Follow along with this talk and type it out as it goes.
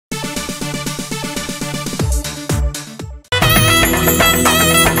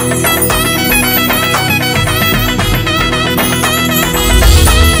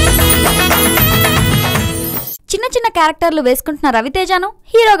క్యారెక్టర్లు వేసుకుంటున్న రవితేజను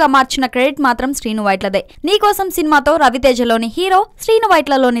హీరోగా మార్చిన క్రెడిట్ మాత్రం శ్రీను వైట్లదే. నీకోసం సినిమాతో రవితేజలోని హీరో, శ్రీను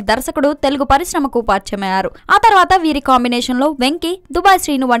వైట్లలోని దర్శకుడు తెలుగు పరిశ్రమకు పరిచయమయ్యారు. ఆ తర్వాత వీరి కాంబినేషన్ లో వెంకీ, దుబాయ్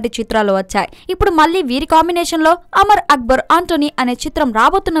శ్రీను వంటి చిత్రాలు వచ్చాయి. ఇప్పుడు మళ్లీ వీరి కాంబినేషన్ లో అమర్ అక్బర్ ఆంటోనీ అనే చిత్రం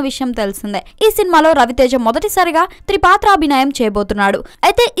రాబోతున్న విషయం తెలిసిందే. ఈ సినిమాలో రవితేజ మొదటిసారిగా త్రిపాత్రాభినయం చేయబోతున్నాడు.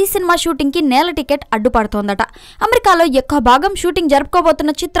 అయితే ఈ సినిమా షూటింగ్ కి నేల టికెట్ అడ్డుపడుతోందట. అమెరికాలో ఎక్కువ భాగం షూటింగ్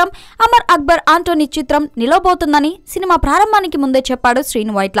జరుపుకోబోతున్న చిత్రం అమర్ అక్బర్ ఆంటోనీ చిత్రం నిలవబోతుందని సినిమా ప్రారంభానికి ముందే చెప్పాడు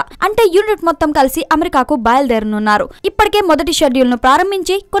శ్రీను వైట్ల. అంటే యూనిట్ మొత్తం కలిసి అమెరికాకు బయలుదేరనున్నారు. ఇప్పటికే మొదటి షెడ్యూల్ ను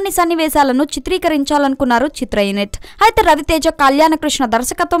ప్రారంభించి కొన్ని సన్నివేశాలను చిత్రీకరించాలనుకున్నారు చిత్ర యూనిట్. అయితే రవితేజ కళ్యాణకృష్ణ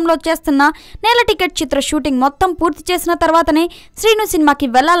దర్శకత్వంలో చేస్తున్న నేల టికెట్ చిత్ర షూటింగ్ మొత్తం పూర్తి చేసిన తర్వాతనే శ్రీను సినిమాకి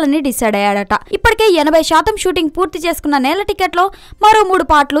వెళ్లాలని డిసైడ్ అయ్యాడట. ఇప్పటికే 80% షూటింగ్ పూర్తి చేసుకున్న నేల టికెట్ లో మరో 3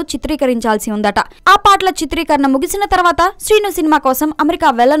 పాటలు చిత్రీకరించాల్సి ఉందట. ఆ పాటల చిత్రీకరణ ముగిసిన తర్వాత శ్రీను సినిమా కోసం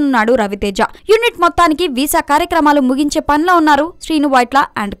అమెరికా వెళ్లనున్నాడు రవితేజ. యూనిట్ మొత్తానికి వీసా కార్యక్రమాలు ముగించే పనిలో ఉన్నారు శ్రీను వైట్ల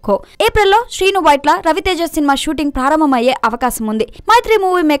అండ్ కో. ఏప్రిల్లో శ్రీను వైట్ల రవితేజ సినిమా షూటింగ్ ప్రారంభమయ్యే అవకాశం ఉంది. మైత్రి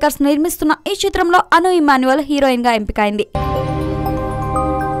మూవీ మేకర్స్ నిర్మిస్తున్న ఈ చిత్రంలో ఎమ్మాన్యుయల్ హీరోయిన్ గా ఎంపికైంది.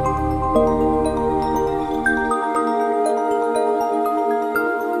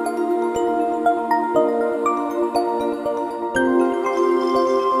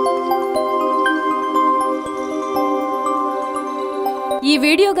 ఈ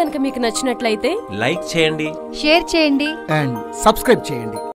వీడియో గనుక మీకు నచ్చినట్లయితే లైక్ చేయండి, షేర్ చేయండి అండ్ సబ్స్క్రైబ్ చేయండి.